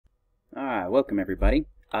Welcome everybody.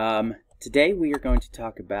 Today we are going to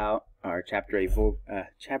talk about our Chapter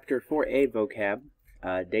 4A Vocab,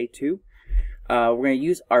 Day 2. We're going to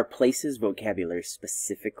use our places vocabulary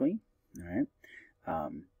specifically. Alright.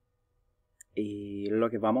 Lo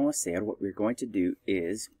que vamos a hacer, what we're going to do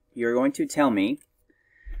is, you're going to tell me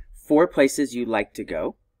 4 places you like to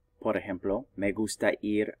go. Por ejemplo, me gusta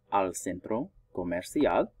ir al centro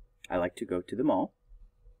comercial. I like to go to the mall.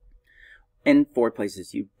 And 4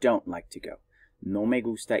 places you don't like to go. No me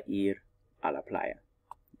gusta ir a la playa.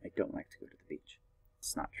 I don't like to go to the beach.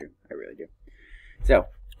 It's not true. I really do. So,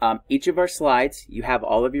 each of our slides, you have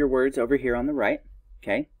all of your words over here on the right.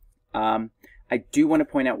 Okay. I do want to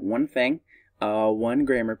point out one thing, one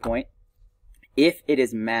grammar point. If it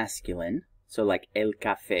is masculine, so like el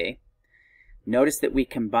café, notice that we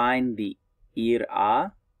combine the ir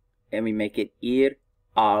a and we make it ir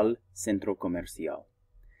al centro comercial.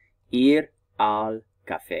 Ir al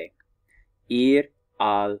café. Ir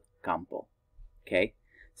al campo. Okay?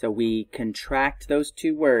 So we contract those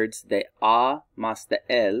 2 words, the a más the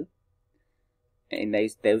el, and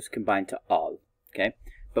those combine to al. Okay?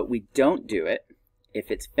 But we don't do it if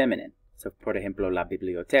it's feminine. So, por ejemplo, la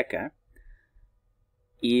biblioteca.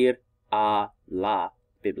 Ir a la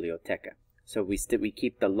biblioteca. So we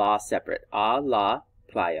keep the la separate. A la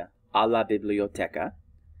playa. A la biblioteca.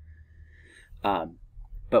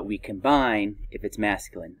 But we combine if it's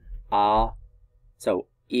masculine. So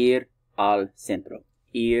ir al centro,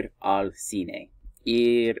 ir al cine,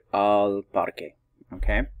 ir al parque.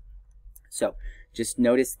 Okay? So just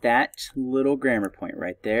notice that little grammar point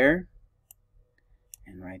right there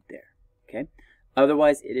and right there. Okay?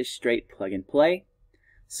 Otherwise, it is straight plug and play.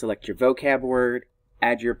 Select your vocab word,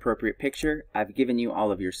 add your appropriate picture. I've given you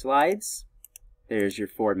all of your slides. There's your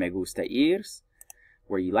 4 me gusta irs,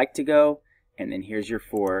 where you like to go. And then here's your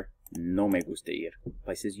 4 no me gusta ir,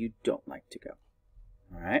 places you don't like to go.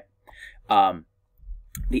 Alright?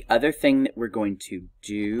 The other thing that we're going to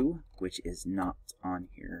do, which is not on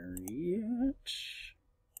here yet,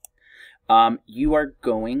 you are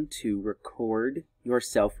going to record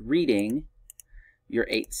yourself reading your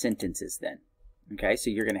 8 sentences then. Okay,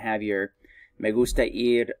 so you're going to have your me gusta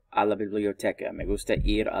ir a la biblioteca, me gusta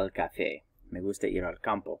ir al café, me gusta ir al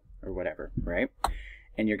campo, or whatever, right?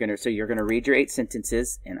 And you're gonna read your 8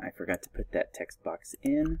 sentences, and I forgot to put that text box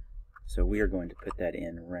in. So we are going to put that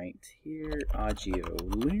in right here. Audio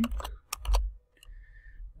link.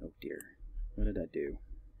 Oh dear. What did I do?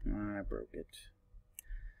 I broke it.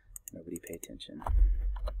 Nobody pay attention.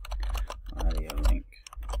 Audio link.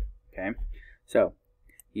 Okay. So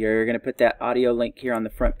you're gonna put that audio link here on the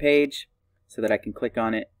front page so that I can click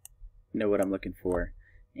on it, know what I'm looking for,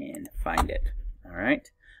 and find it.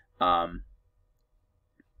 Alright.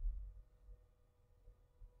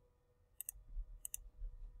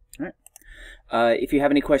 If you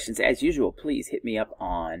have any questions, as usual, please hit me up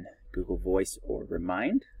on Google Voice or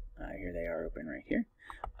Remind. Here they are open right here.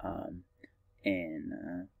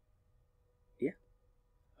 Yeah.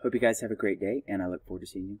 Hope you guys have a great day, and I look forward to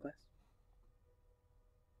seeing you in class.